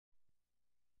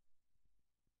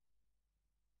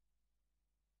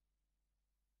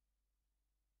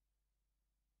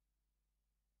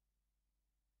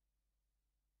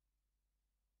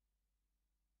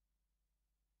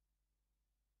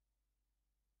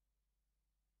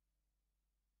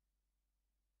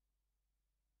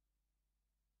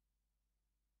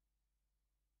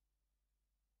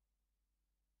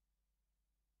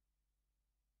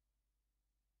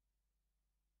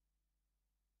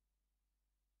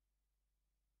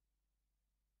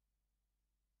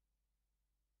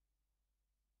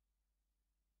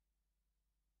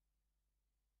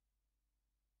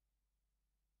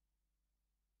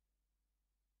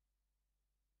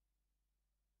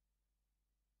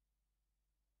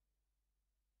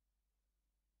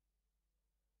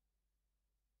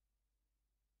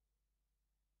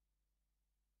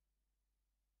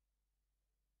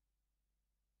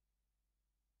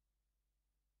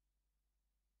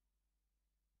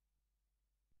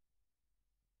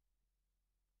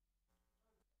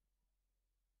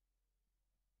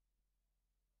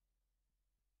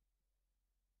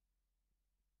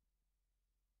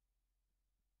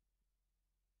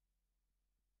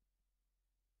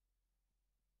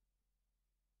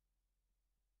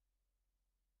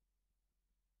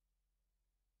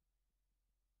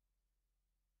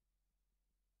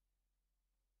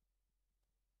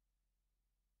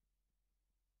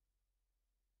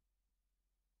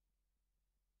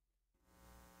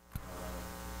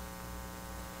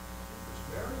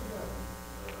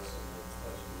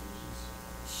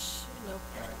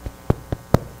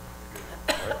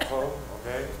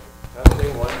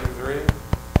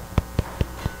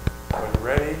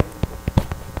ready.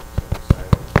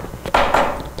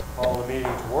 Call the meeting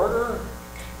to order.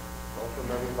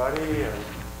 Welcome everybody, and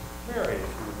Mary, if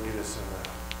you would lead us in the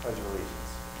Pledge of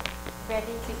Allegiance. Ready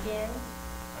to begin?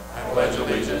 I pledge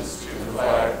allegiance to the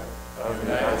flag of the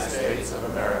United States of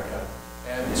America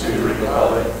and to the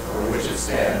republic for which it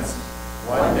stands,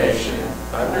 one nation,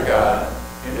 under God,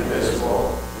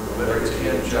 indivisible, with liberty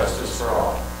and justice for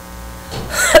all. If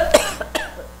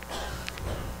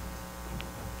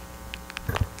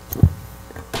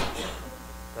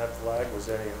that flag was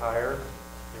any higher,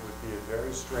 it would be a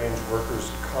very strange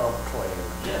workers' comp claim.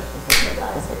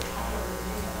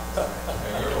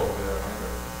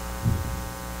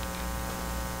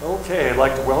 Okay, I'd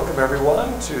like to welcome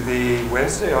everyone to the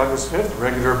Wednesday, August 5th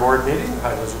regular board meeting,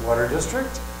 High Desert Water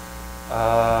District.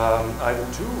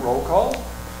 Item 2, roll call.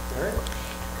 Mary?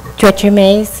 Director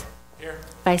Mays. Here.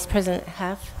 Vice President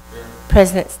Huff. Here.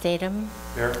 President Statham.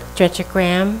 Here. Director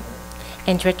Graham.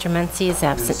 And Director Muncy is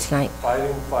absent tonight.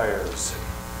 Fighting fires.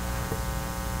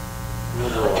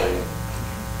 Literally.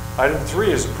 Item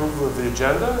 3 is approval of the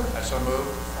agenda. I so move.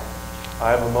 I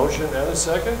have a motion and a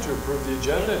second to approve the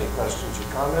agenda. Any questions or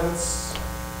comments?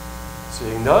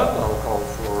 Seeing none, I'll call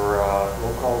for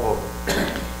roll call vote.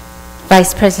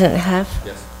 Vice President Huff.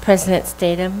 Yes. President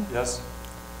Statham. Yes?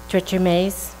 Director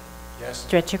Mays. Yes.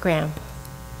 Director Graham.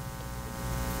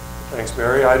 Thanks,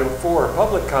 Mary. Item 4,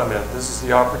 public comment. This is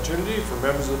the opportunity for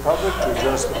members of the public to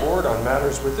address the board on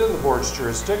matters within the board's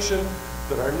jurisdiction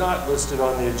that are not listed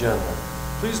on the agenda.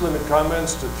 Please limit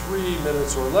comments to 3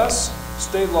 minutes or less.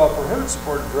 State law prohibits the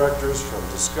board of directors from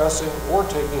discussing or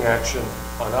taking action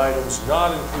on items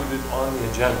not included on the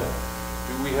agenda.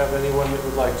 Do we have anyone that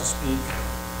would like to speak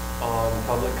on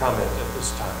public comment at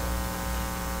this time?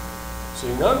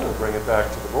 Seeing none, we'll bring it back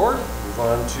to the board. Move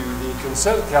on to the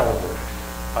consent calendar.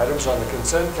 Items on the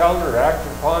consent calendar are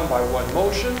acted upon by one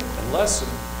motion unless a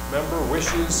member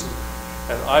wishes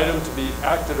an item to be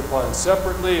acted upon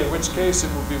separately, in which case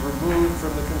it will be removed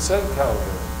from the consent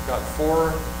calendar. Got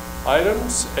 4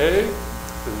 items. A,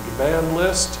 the demand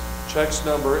list, checks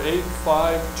number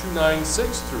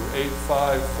 85296 through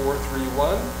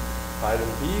 85431. Item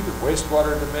B, the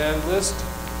wastewater demand list,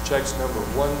 checks number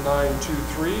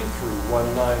 1923 through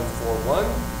 1941.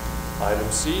 Item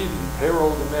C, the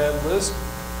payroll demand list,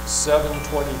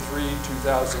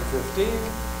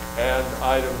 7/23/2015. And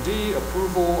item D,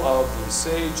 approval of the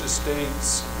Sage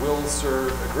Estates will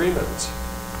serve agreement.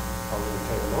 I'll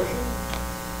entertain a motion.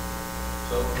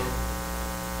 So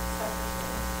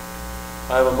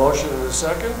I have a motion and a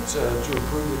second to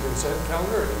approve the consent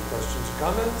calendar. Any questions or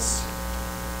comments?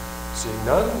 Seeing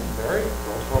none, Mary,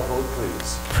 roll call vote,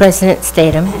 please. President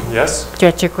Statham. Yes?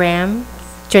 Director Graham.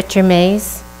 Director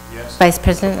Mays. yes. Vice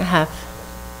President Huff.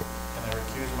 Can I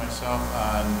recuse myself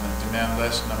on demand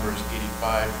list numbers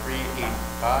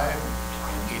 85385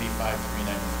 and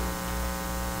 85393?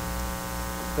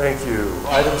 Thank you.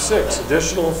 Item 6,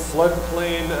 additional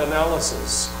floodplain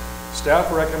analysis.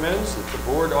 Staff recommends that the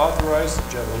board authorize the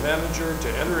general manager to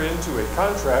enter into a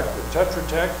contract with Tetra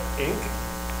Tech, Inc.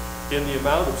 in the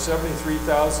amount of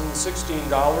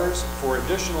 $73,016 for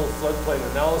additional floodplain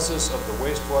analysis of the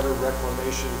wastewater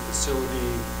reclamation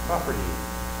facility property.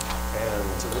 And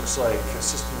it looks like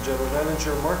Assistant General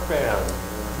Manager Mark Van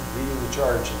leading the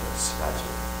charge in this. Gotcha.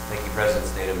 Thank you, President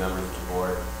Statham, members of the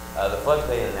board. The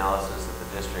floodplain analysis that the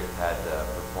district had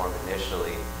performed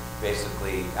initially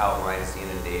basically outlines the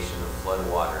inundation of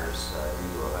floodwaters due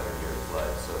to a 100-year flood.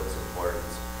 So it's important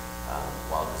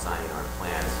while designing our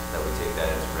plans that we take that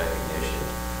into recognition.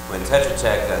 When Tetra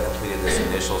Tech completed this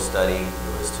initial study,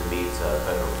 it was to meet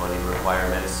federal funding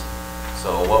requirements.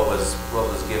 So what was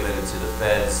given to the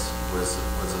feds was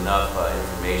enough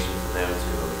information for them to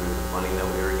approve the funding that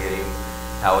we were getting.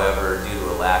 However, due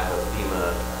to a lack of FEMA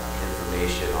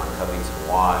information on Covington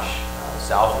Wash,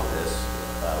 south of this,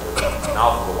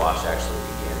 mouth of the wash actually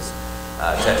begins,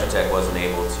 Tetra Tech wasn't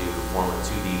able to form a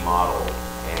 2D model,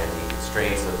 and the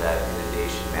constraints of that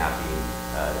inundation mapping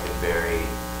could vary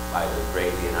either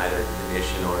greatly in either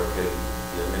condition or it could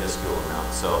be a minuscule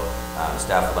amount. So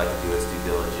staff would like to do its due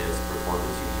diligence, perform the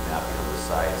 2D mapping on the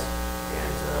sites,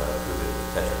 and prove it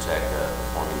with Tetra Tech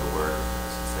performing the work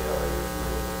since they already are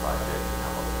familiar with the project and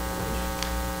have all the information.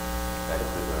 That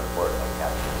concludes my report. I'll be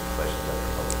happy to answer questions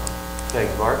after public comment. Thank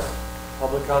you, Mark.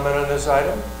 Public comment on this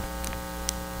item?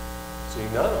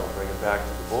 Seeing none, I'll bring it back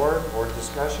to the board. Board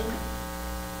discussion?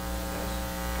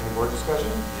 Any board discussion?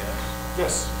 Yes.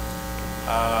 Yes.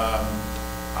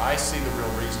 I see the real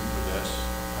reason for this.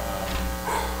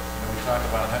 We talk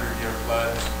about 100-year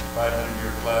floods,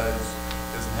 500-year floods. It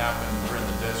doesn't happen, we're in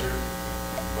the desert,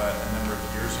 but a number of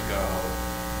years ago,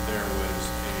 there was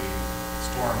a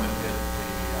storm that hit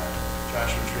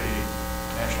Joshua Tree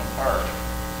National Park,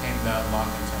 came down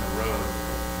Moncton Road,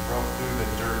 broke through the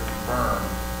dirt berm,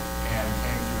 and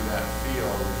came through that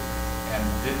field, and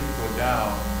didn't go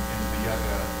down into the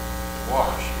Yucca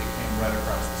wash. It came right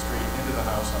across the street into the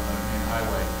house on the main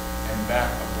highway and back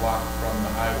a block from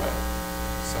the highway.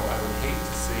 So I would hate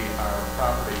to see our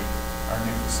property, our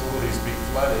new facilities be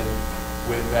flooded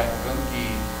with that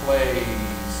gunky clay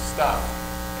stuff,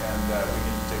 and we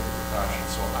need to take the precautions.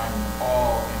 So I'm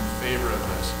all in favor of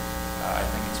this. I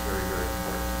think it's very, very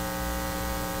important.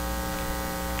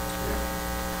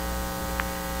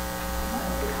 My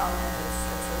only comment is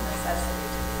it's a necessity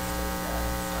to these to be done,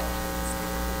 so please do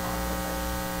move on with it.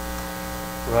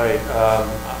 Right.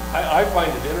 I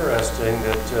find it interesting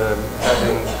that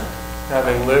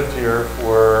having lived here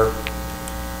for,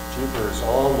 jeepers,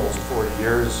 almost 40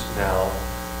 years now,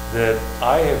 that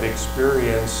I have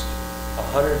experienced a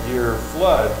 100-year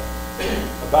flood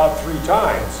about 3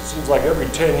 times. It seems like every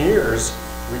 10 years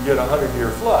we get a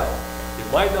 100-year flood. It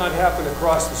might not happen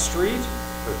across the street,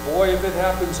 but boy, if it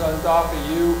happens on top of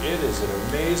you, it is an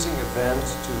amazing event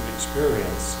to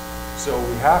experience. So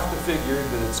we have to figure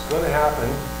that it's going to happen,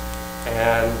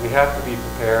 and we have to be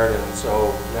prepared, and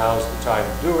so now's the time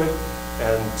to do it.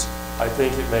 And I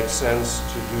think it makes sense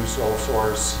to do sole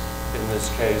source in this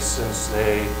case, since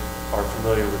they are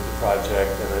familiar with the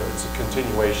project and it's a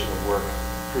continuation of work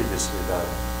previously done.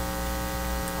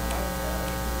 I'd like to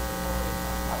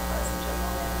authorize the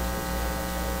general manager to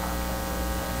enter a contract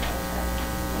with the contract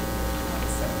on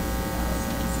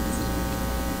 17,016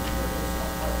 for additional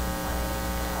flood planning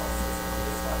analysis of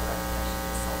wastewater reclamation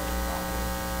of Sullivan property.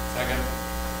 Second.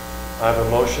 I have a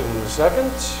motion and a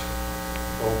second.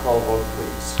 Roll call vote,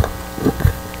 please.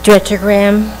 Director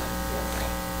Graham,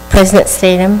 President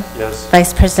Statham, Yes.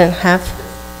 Vice President Huff,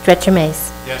 Director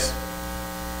Mays. Yes.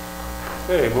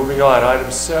 Okay, moving on. Item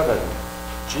 7,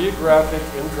 Geographic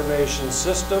Information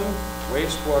System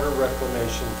Wastewater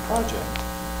Reclamation Project.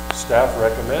 Staff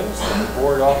recommends that the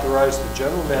board authorize the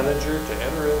general manager to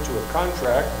enter into a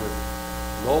contract with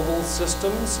Noble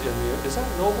Systems in the, is that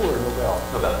Noble or Nobel?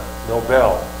 Nobel.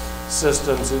 Nobel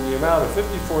Systems in the amount of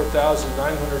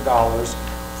 $54,900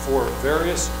 for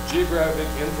various Geographic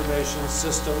Information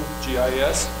System,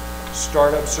 GIS,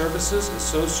 startup services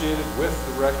associated with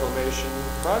the reclamation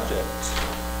project.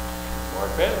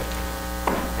 Mark Bannock.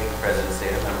 Thank you, President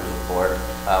Statham, members of the board.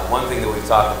 One thing that we've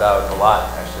talked about a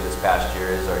lot, actually, this past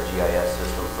year is our GIS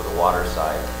system for the water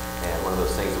side. And one of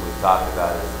those things that we've talked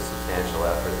about is the substantial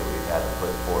effort that we've had to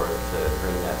put forth to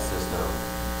bring that system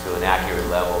to an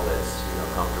accurate level that's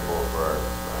comfortable for our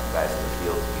guys in the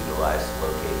field to utilize to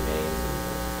locate mains and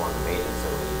perform the maintenance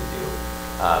that we need to do.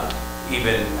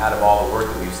 Even out of all the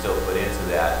work that we've still put into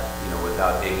that,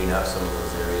 without digging up some of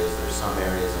those areas, there's some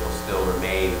areas that will still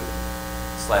remain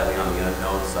slightly on the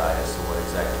unknown side as to what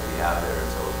exactly we have there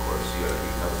until, of course, URP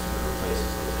comes through and replaces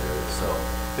those areas. So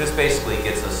this basically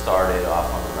gets us started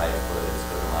off on the right foot. It's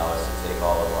going to allow us to take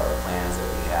all of our plans that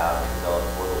we have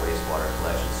developed for the wastewater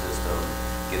collection system,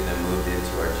 get them moved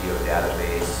into our geo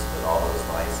database, that all those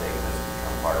line segments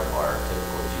become part of our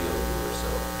typical geo viewer. So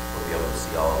we'll be able to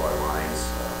see all of our lines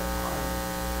on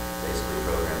basically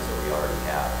programs that we already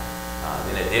have.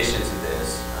 In addition to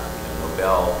this,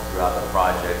 Nobel throughout the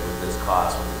project with this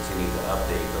cost will continue to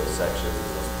update those sections as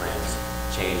those plans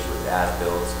change with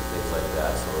as-builts and things like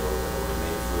that, so it'll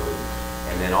remain fluid.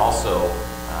 And then also,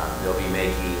 they'll be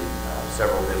making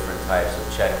several different types of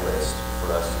checklists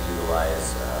for us to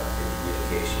utilize in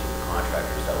communication with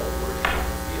contractors that will be working in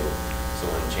the field. So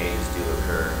when changes do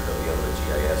occur, they'll be able to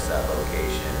GIS that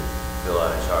location, fill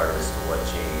out a chart as to what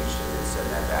changed, and then send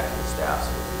that back to the staff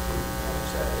so that we can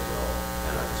manage that as well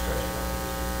and our construction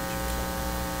activities in the future.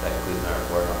 So that concludes my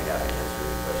report. I'll be happy to answer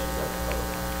any questions after public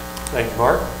comment. Thank you,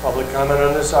 Mark. Public comment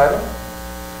on this item?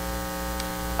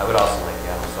 I would also like to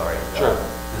add, I'm sorry. Sure.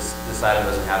 This item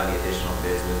doesn't have any additional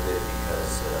bids with it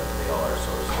because they all are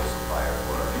sole supplier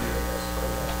for our areas.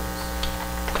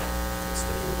 It's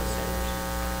sticking with the same issue.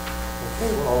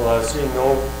 Okay, well, seeing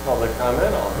no public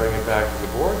comment, I'll bring it back to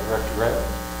the board. Director Graham?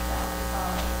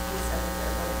 You said that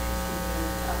they're going to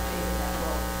continue to update, and that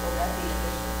will that be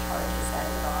additional charges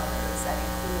added on, or is that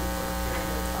included for a period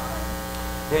of time?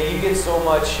 Yeah, you get so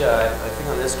much, I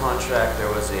think on this contract there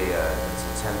was it's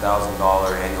a $10,000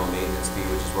 annual maintenance fee,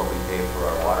 which is what we pay for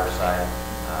our water side.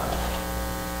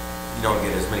 You don't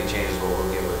get as many changes as what we'll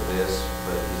get with this,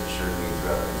 but he's assured me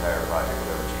throughout the entire project,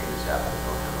 whatever changes happen,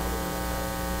 they'll handle it.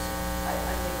 I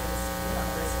think it's,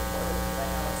 very supportive, because I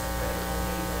know it's a critical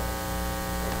need,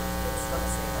 and it's going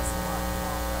to save us a lot in the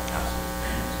long run.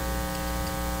 Absolutely.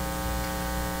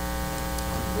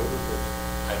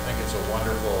 I think it's a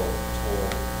wonderful tool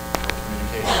for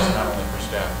communications, not only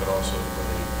also for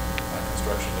the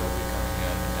construction that will be coming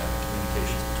in and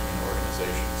communications between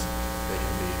organizations. They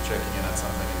can be checking in on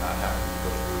something and not having to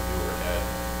go through you or Ed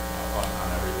on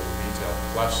every little detail.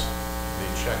 Plus the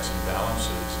checks and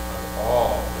balances of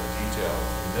all the details,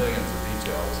 millions of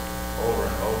details over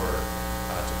and over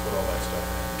to put all that stuff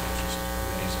in. It's just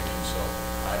amazing. And so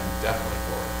I'm definitely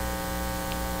for it.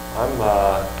 I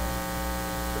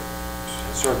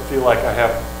sort of feel like I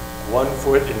have one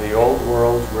foot in the old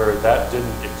world where that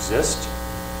didn't exist,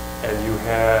 and you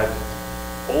had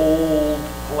old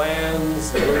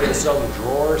plans that were in some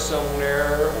drawer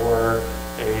somewhere, or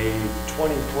a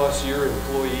 20-plus year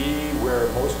employee where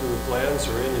most of the plans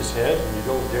are in his head and you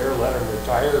don't dare let him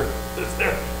retire.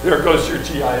 There goes your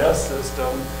GIS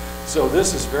system. So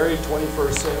this is very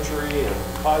 21st century and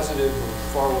positive and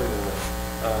forward, and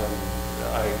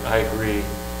I agree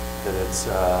that it's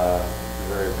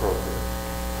very appropriate.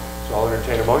 So I'll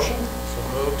entertain a motion. So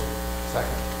moved.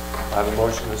 Second. I have a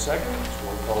motion and a second. So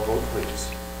one call vote,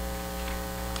 please.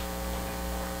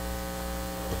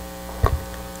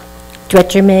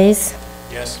 Director Mays,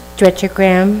 Yes. Director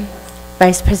Graham,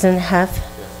 Vice President Huff,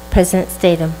 President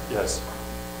Statham. Yes.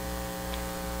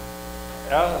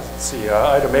 Let's see,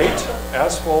 item 8,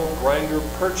 asphalt grinder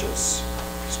purchase.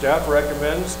 Staff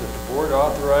recommends that the board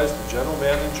authorize the general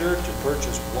manager to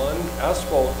purchase one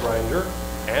asphalt grinder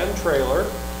and trailer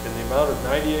in the amount of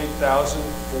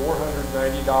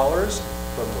 $98,490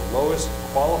 from the lowest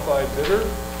qualified bidder,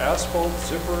 Asphalt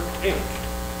Zipper Inc.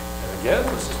 And again,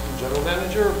 Assistant General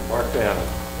Manager Mark Bannon.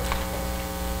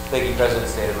 Thank you, President,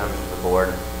 Statham, members of the board.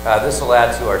 This will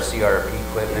add to our CRP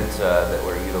equipment that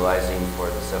we're utilizing for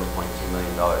the $7.2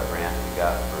 million grant we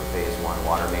got for Phase 1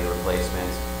 water main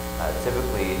replacements.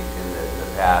 Typically, in the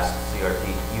past,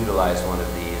 CRP utilized one of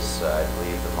these. I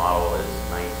believe the model is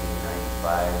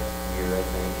 1995 year, I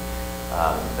think.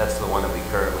 That's the one that we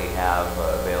currently have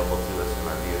available to us in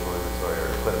our vehicle inventory or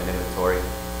equipment inventory.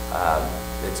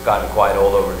 It's gotten quite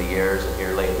old over the years, and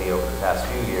here lately, over the past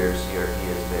few years, CRP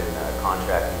has been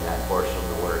contracting that portion of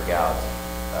the work out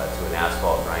to an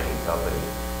asphalt grinding company.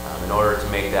 In order to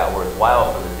make that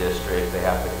worthwhile for the district, they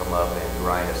have to come up and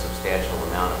grind a substantial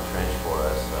amount of trench for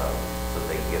us so that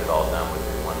they can get it all done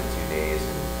within 1 to 2 days,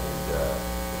 and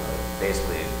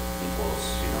basically equals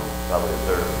probably a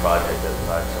third of the project at the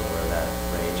time, somewhere in that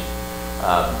range.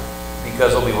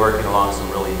 Because we'll be working along some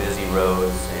really busy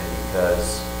roads, and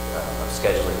because of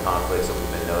scheduling conflicts that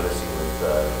we've been noticing with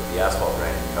the asphalt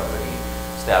grinding company,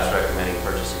 staff's recommending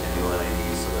purchasing a new one of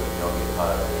these so that we don't get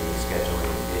caught up in any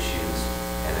scheduling issues,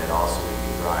 and then also we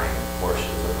can grind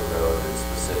portions of the road that's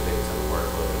specific to the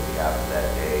workload that we have for that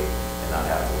day and not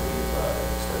have to leave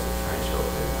extensive trench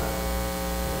open for a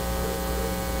number of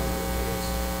days.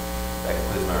 That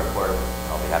concludes my report.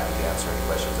 I'll be happy to answer any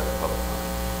questions at the public comment.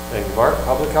 Thank you, Mark.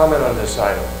 Public comment on this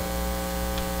item.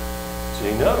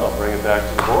 Seeing none, I'll bring it back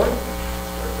to the board.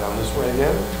 Start down this way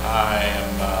again. I am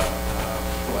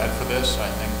glad for this. I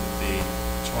think that the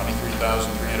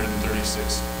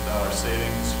 $23,336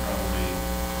 savings from the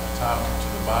top to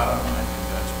the bottom, I think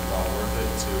that's well worth it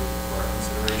for our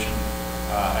consideration.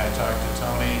 I talked to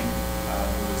Tony,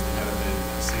 who is the head of the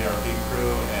CRP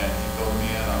crew, and he filled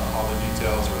me in on all the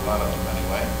details, or a lot of them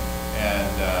anyway, and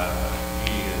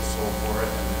he is sold for it,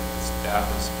 and the staff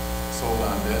is sold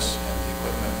on this, and the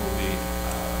equipment will be a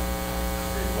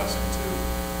great blessing to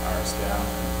our staff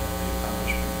and the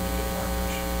accomplishment when we get more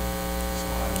efficient. So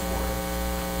I'm for it.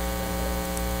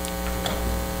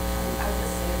 I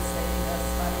just see it saving us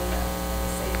money and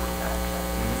safety factor.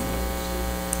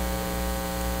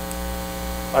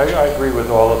 I agree with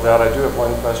all of that. I do have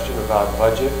one question about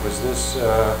budget. Was this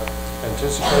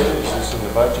anticipated? Is this in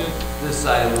the budget? This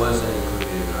item wasn't included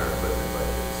in our equipment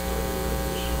budget, so it is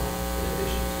additional in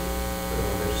addition to. But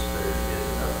there is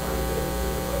enough money there in the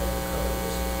budget to cover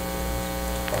this.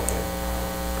 Okay.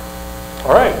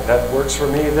 All right, that works for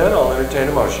me then. I'll entertain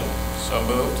a motion. So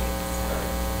moved.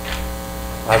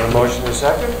 I have a motion and a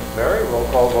second. Mary, roll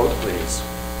call vote, please.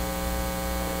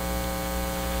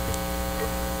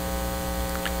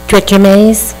 Director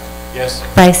Mays, Yes.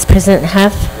 Vice President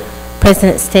Huff,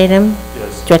 President Statham,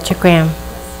 Yes. Director Graham.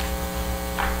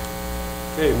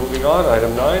 Okay, moving on.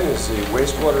 Item 9 is the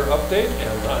wastewater update,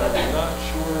 and I'm not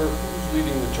sure who's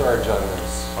leading the charge on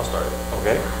this. I'll start.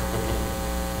 Okay.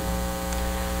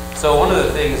 So one of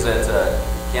the things that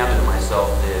Cameron and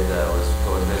myself did was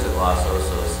go and visit Los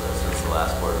Osos since the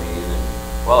last board meeting. And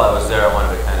while I was there, I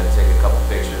wanted to kind of take a couple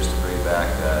pictures to bring back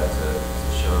to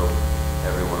show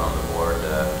everyone on the board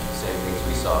the same things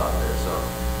we saw out there. So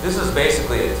this is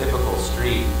basically a typical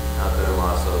street out there in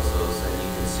Los Osos, and you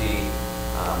can see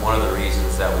one of the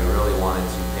reasons that we really wanted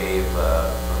to pave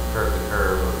from curb to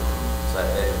curb or from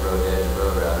edge of road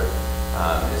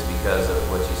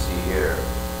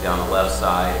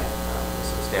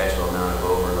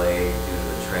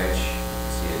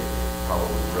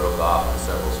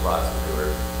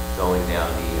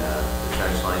the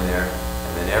trench line there.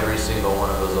 And then every single one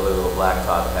of those other little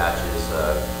blacktop patches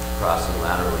crossing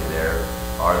laterally there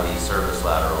are the service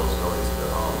laterals going to the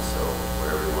homes. So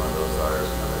where every one of those are is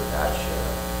another patch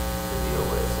to deal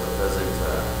with. So it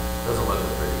doesn't look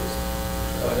the prettiest.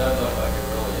 So it does look like it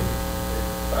really,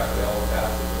 practically all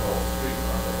passes the whole street,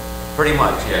 aren't they? Pretty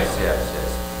much, yes.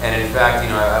 And in fact,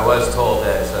 I was told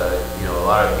that, a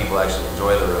lot of people actually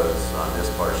enjoy the roads on this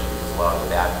portion because a lot of the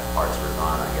bad parts were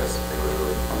gone. I guess they were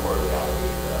really poorly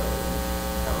allocated,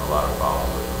 having a lot of problems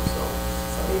with them, so.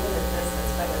 So even at this,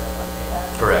 it's better than what they had.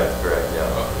 Correct, yeah.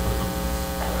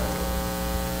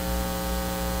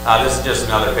 This is just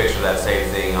another picture of that same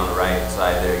thing. On the right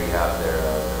side there, you have their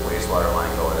wastewater line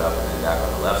going up, and then back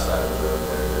on the left side of the road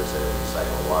there's a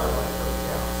recycled water line coming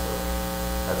down. So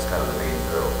that's kind of the main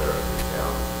thoroughfare of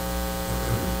town.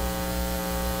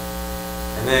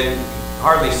 And then you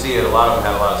hardly see it. A lot of them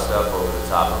have a lot of stuff over the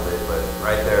top of it, but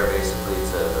right there, basically,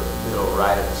 to the middle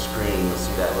right of the screen, you'll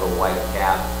see that little white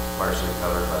cap partially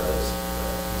covered by this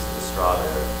piece of the straw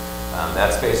there.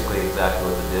 That's basically exactly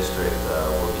what the district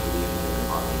will be leaving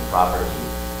on the property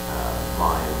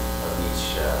line of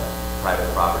each private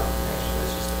property connection.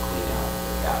 It's just a clean out of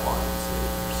the cap line.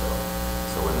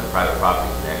 So when the private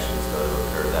property connections go to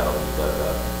occur, that'll be dug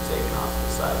up and taken off to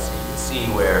the side. So you can see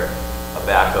where a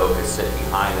backhoe could sit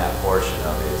behind that portion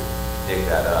of it, dig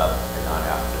that up, and not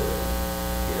have to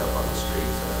get up on the street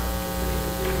to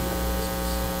digging into business.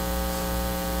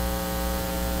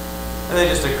 And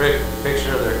then just a quick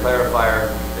picture of their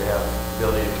clarifier. They have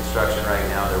building and construction right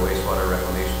now, their wastewater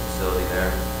reclamation facility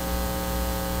there.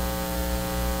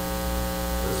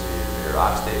 This is your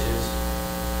ox ditches,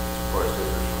 which of course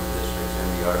differs from the district's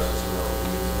MDR system that we'll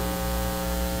be using.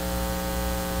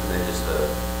 And then just a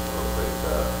quick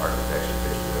architecture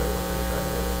picture there of what they're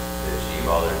trying to achieve.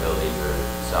 All their buildings are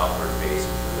southward facing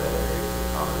through that area to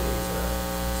accommodate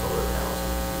solar panels in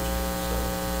the future.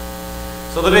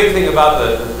 So the big thing about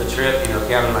the trip,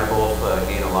 Kevin and I both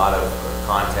gained a lot of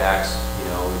contacts. We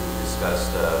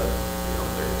discussed their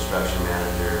construction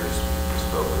managers. We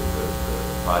spoke with the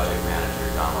project manager,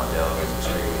 Don Waddell, who's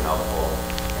extremely helpful.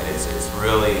 And it's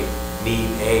really neat,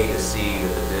 to see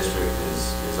that the district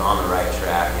is on the right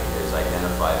track and has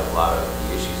identified a lot of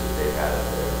the issues that they've had up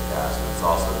there in the past. And it's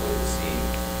also good to see,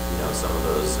 some of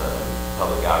those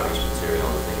public outreach material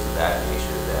and things of that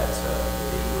nature that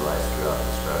they utilize throughout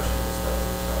construction and stuff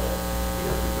to try to,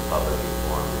 keep the public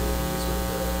informed and at ease with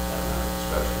the amount of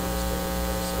construction that's taking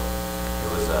place. So it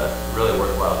was a really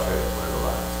worthwhile trip. Learned a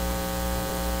lot.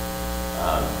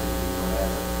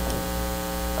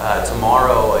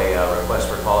 Tomorrow, a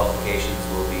request for qualifications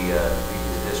will be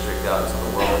leading the district out into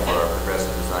the world for our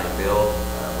progressive design build,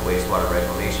 the wastewater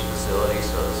reclamation facility.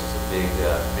 So this is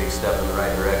a big step in the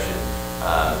right direction.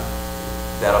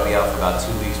 That'll be out for about 2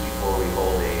 weeks before we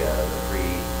hold a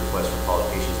pre-request for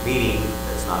qualifications meeting.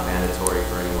 That's not mandatory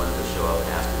for anyone to show up and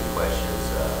ask any questions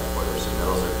before their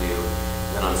submittals are due.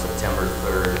 And then on September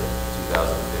 3rd,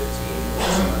 2015,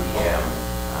 at 2 p.m.,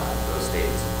 those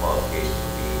statements of qualifications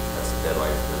will be, that's the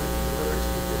deadline for them to be delivered to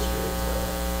the district.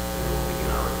 And we'll begin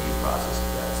our review process of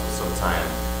that. So sometime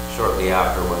shortly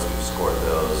after, once we've scored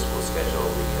those, we'll schedule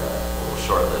we'll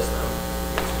shortlist them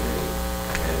for the community.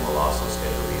 And we'll also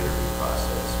schedule the interview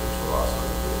process, which will also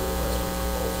include the request for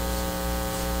proposals.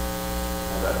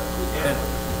 And that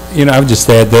concludes I would just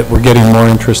add that we're getting more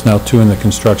interest now too in the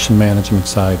construction management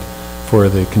side for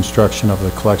the construction of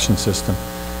the collection system.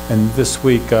 And this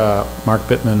week, Mark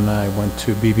Bittman and I went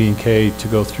to BB&K to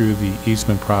go through the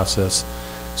easement process.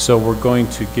 So we're going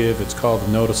to give, it's called a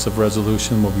notice of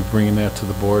resolution. We'll be bringing that to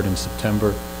the board in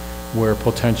September, where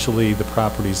potentially the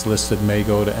properties listed may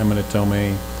go to eminent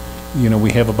domain.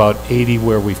 We have about 80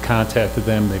 where we've contacted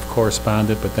them, they've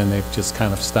corresponded, but then they've just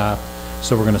kind of stopped.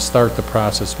 So we're going to start the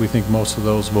process. We think most of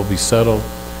those will be settled,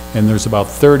 and there's about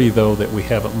 30 though that we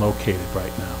haven't located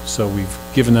right now. So we've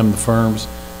given them the firms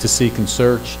to seek and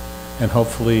search, and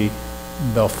hopefully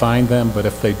they'll find them, but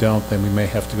if they don't, then we may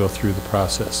have to go through the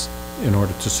process in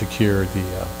order to secure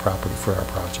the property for our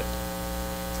project.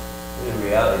 In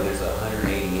reality, there's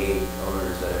 188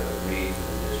 owners that have agreed to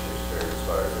the district's terms as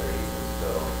far as their easements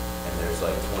go, and there's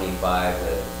like 25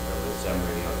 that are with San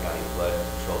Bernardino County Flood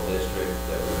Control District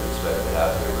that we would expect to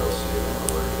happen real soon, and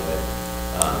we're working with.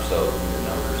 So the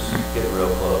numbers get real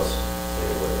close.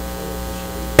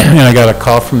 And I got a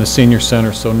call from the senior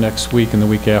center, so next week and the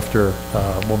week after,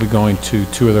 we'll be going to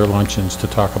 2 of their luncheons to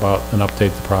talk about and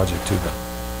update the project to them.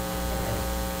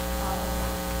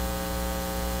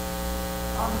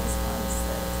 On these ones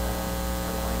that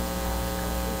we're going to have to go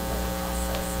through the budget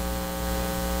process,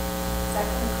 is that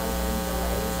going to cause any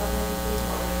delays on anything,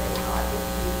 or are they not in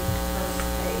the first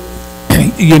phase?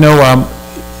 You know,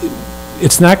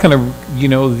 it's not going to, you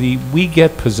know, we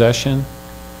get possession,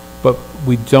 but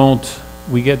we don't,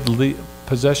 we get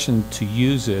possession to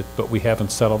use it, but we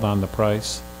haven't settled on the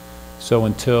price. So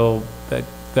until that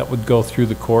would go through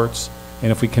the courts,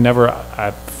 and if we can never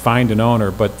find an owner,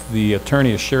 but the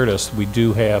attorney assured us we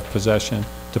do have possession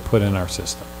to put in our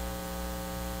system.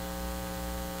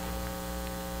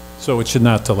 So it should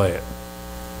not delay it.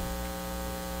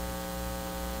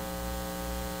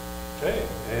 Okay,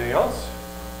 anything else?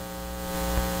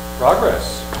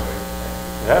 Progress.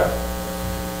 Yeah.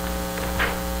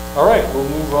 All right, we'll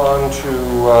move on to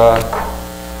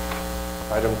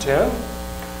item 10,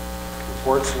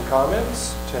 reports and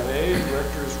comments. 10A,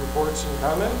 director's reports and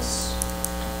comments.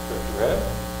 Director Red.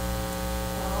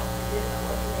 Well, I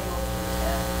wasn't able to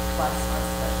attend last month's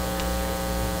special district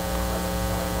meeting, and it wasn't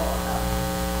going well enough.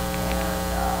 And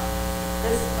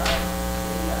this month,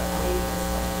 the meeting is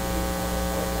going to be for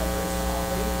board members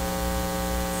only.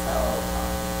 So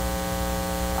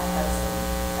I have some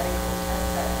medical tests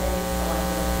that day, so I'm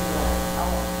going to do a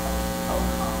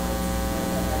teleconference, and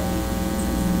then I need to use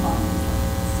this office in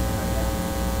this area.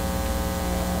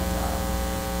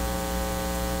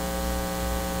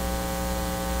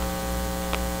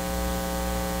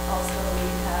 Also, we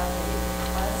have a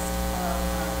request from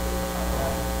the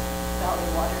Valley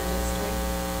Water District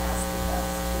asking us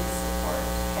to support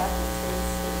Kathy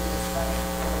Tiggs, who is running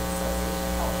for the Association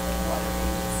of Health and Water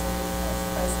Agency as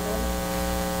president.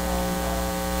 And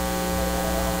we put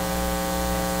that on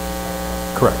next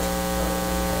agenda. Correct. So we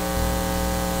can say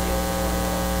that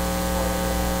we'll support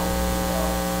it, and hopefully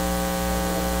they'll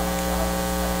do a good job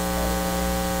as vice president.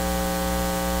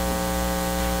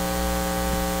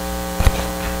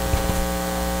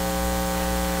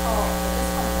 Oh, I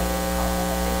just want to make a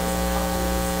comment. I think it was a couple of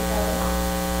weeks ago.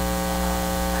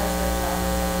 I was in down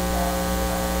to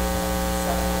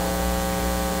 7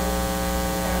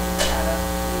 and we had a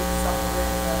leak somewhere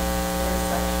in the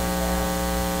intersection there.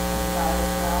 And the guy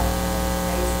was out and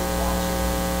basically watching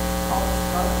all the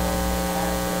struggle they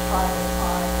had to try to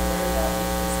find where that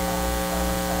leak was coming from.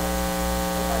 But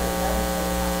if I remember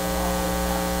something wrong with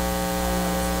that, I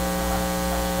noticed it was not much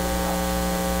of an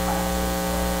option to try to do it.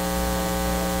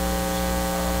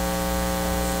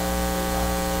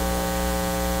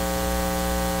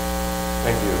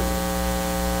 Thank you.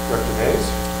 Director Mays?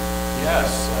 Yes,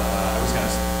 I was going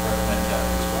to recommend that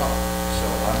as well. So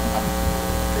I'm in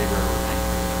favor of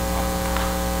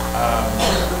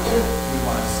we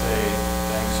want to say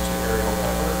thanks to Ariel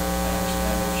Pepper. I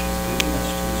understand that she's leaving this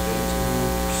Tuesday to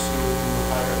pursue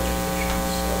higher education.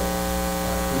 So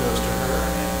kudos to her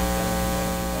and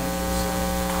thank you. So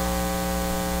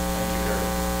thank you,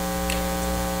 Ariel.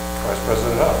 Vice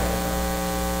President Huff.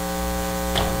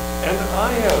 And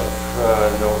I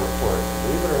have no report,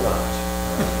 believe it or not.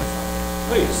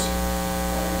 Please.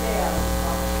 The other day I was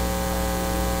watching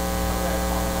a red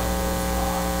call on this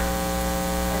law,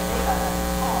 and they got a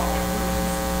call, an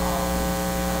emergency call,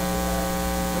 from the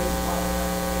wastewater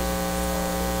reclamation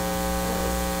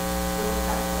facility. It was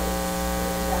actually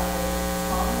written down there,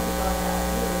 Mom, we got out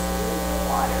here, there's a little bit of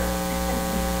water.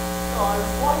 So I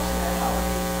was watching it, how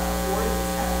the board was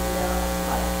kind of down and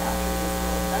like captured this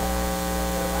little duck that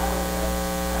they're out of there.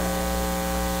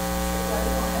 So I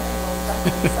don't have any little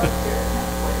ducklings up here, and have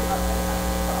to worry about that kind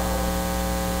of problem.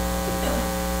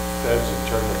 Feds have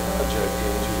turned the project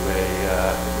into a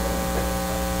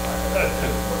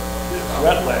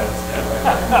wetlands.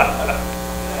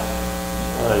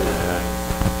 Oh, yeah.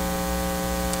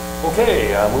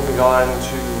 Okay, moving on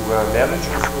to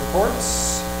managers'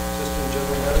 reports. Assistant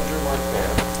General Manager Mark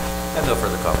Mann. I have no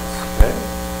further comments. Okay.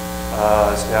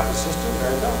 Staff Assistant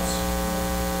Mary Phelps.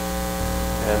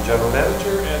 And General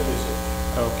Manager Ed Music.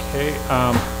 Okay,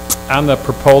 on the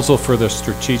proposal for the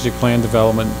strategic land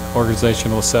development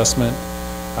organizational assessment,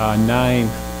 9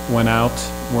 went out.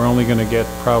 We're only going to get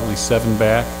probably 7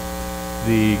 back.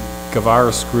 The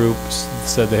Gavaris group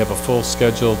said they have a full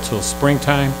schedule till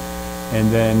springtime,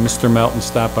 and then Mr. Melton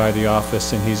stopped by the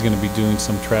office and he's going to be doing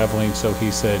some traveling, so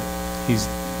he said he's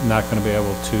not going to be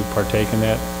able to partake in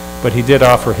that. But he did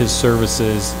offer his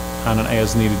services on an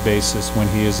as-needed basis when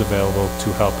he is available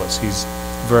to help us. He's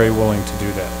very willing to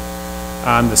do that.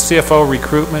 On the CFO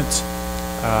recruitment,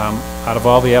 out of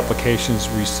all the applications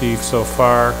received so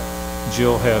far,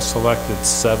 Jill has selected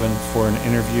 7 for an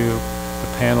interview. The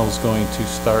panel is going to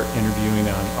start interviewing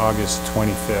on August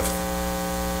 25th.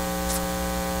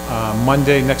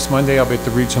 Next Monday, I'll be at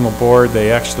the regional board.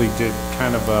 They actually did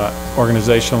kind of a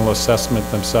organizational assessment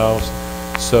themselves.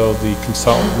 So the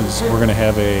consultants, we're going to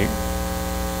have a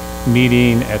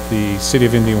meeting at the City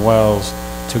of Indian Wells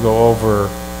to go over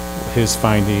his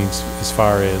findings as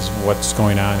far as what's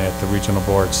going on at the regional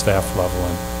board staff level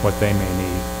and what they may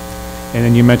need. And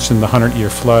then you mentioned the 100-year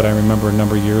flood. I remember a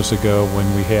number of years ago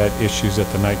when we had issues at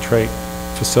the nitrate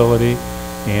facility,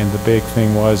 and the big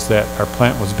thing was that our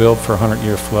plant was built for a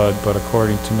 100-year flood, but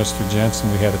according to Mr.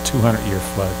 Jensen, we had a 200-year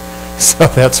flood. So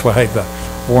that's why the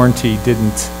warranty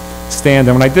didn't stand.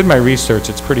 And when I did my research,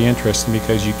 it's pretty interesting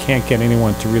because you can't get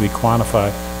anyone to really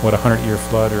quantify what a 100-year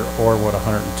flood or what a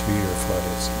 102-year flood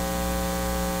is.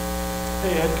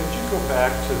 Hey, Ed, could you go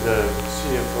back to the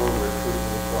CFO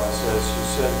recruitment process? You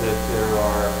said that there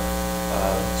are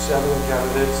 7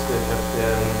 candidates that have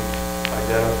been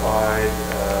identified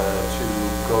to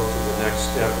go to the next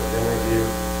step of interview,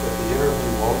 but the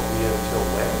interview won't be until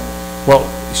when? Well,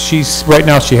 right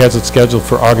now she has it scheduled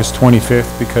for August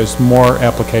 25th because more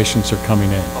applications are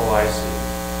coming in. Oh, I see.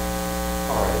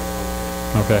 All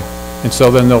right. Okay. And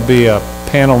so then there'll be a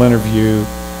panel interview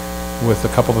with a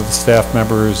couple of the staff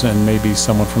members and maybe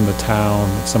someone from the town,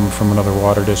 someone from another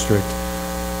water district.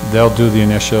 They'll do the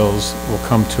initials, we'll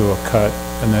come to a cut,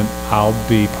 and then I'll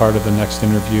be part of the next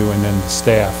interview, and then the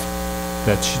staff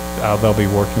that they'll be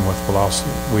working with will also,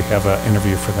 we have an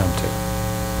interview for them too.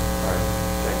 All right.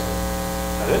 Thanks.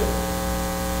 Is that it?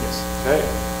 Yes. Okay.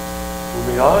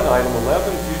 Moving on, item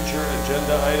 11, future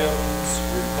agenda items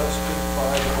requested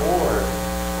by the board.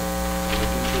 Any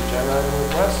future agenda item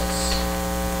requests?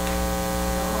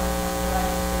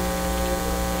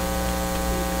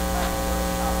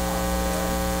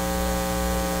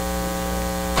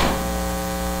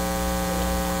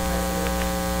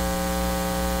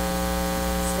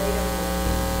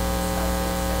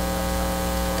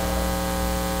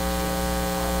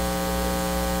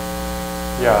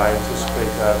 Yeah, I anticipate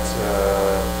that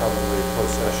probably closed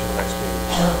session next meeting.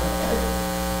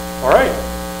 All right.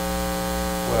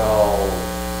 Well,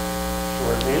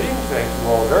 short meeting. Thank you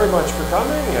all very much for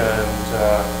coming, and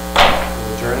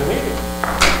we'll adjourn the meeting.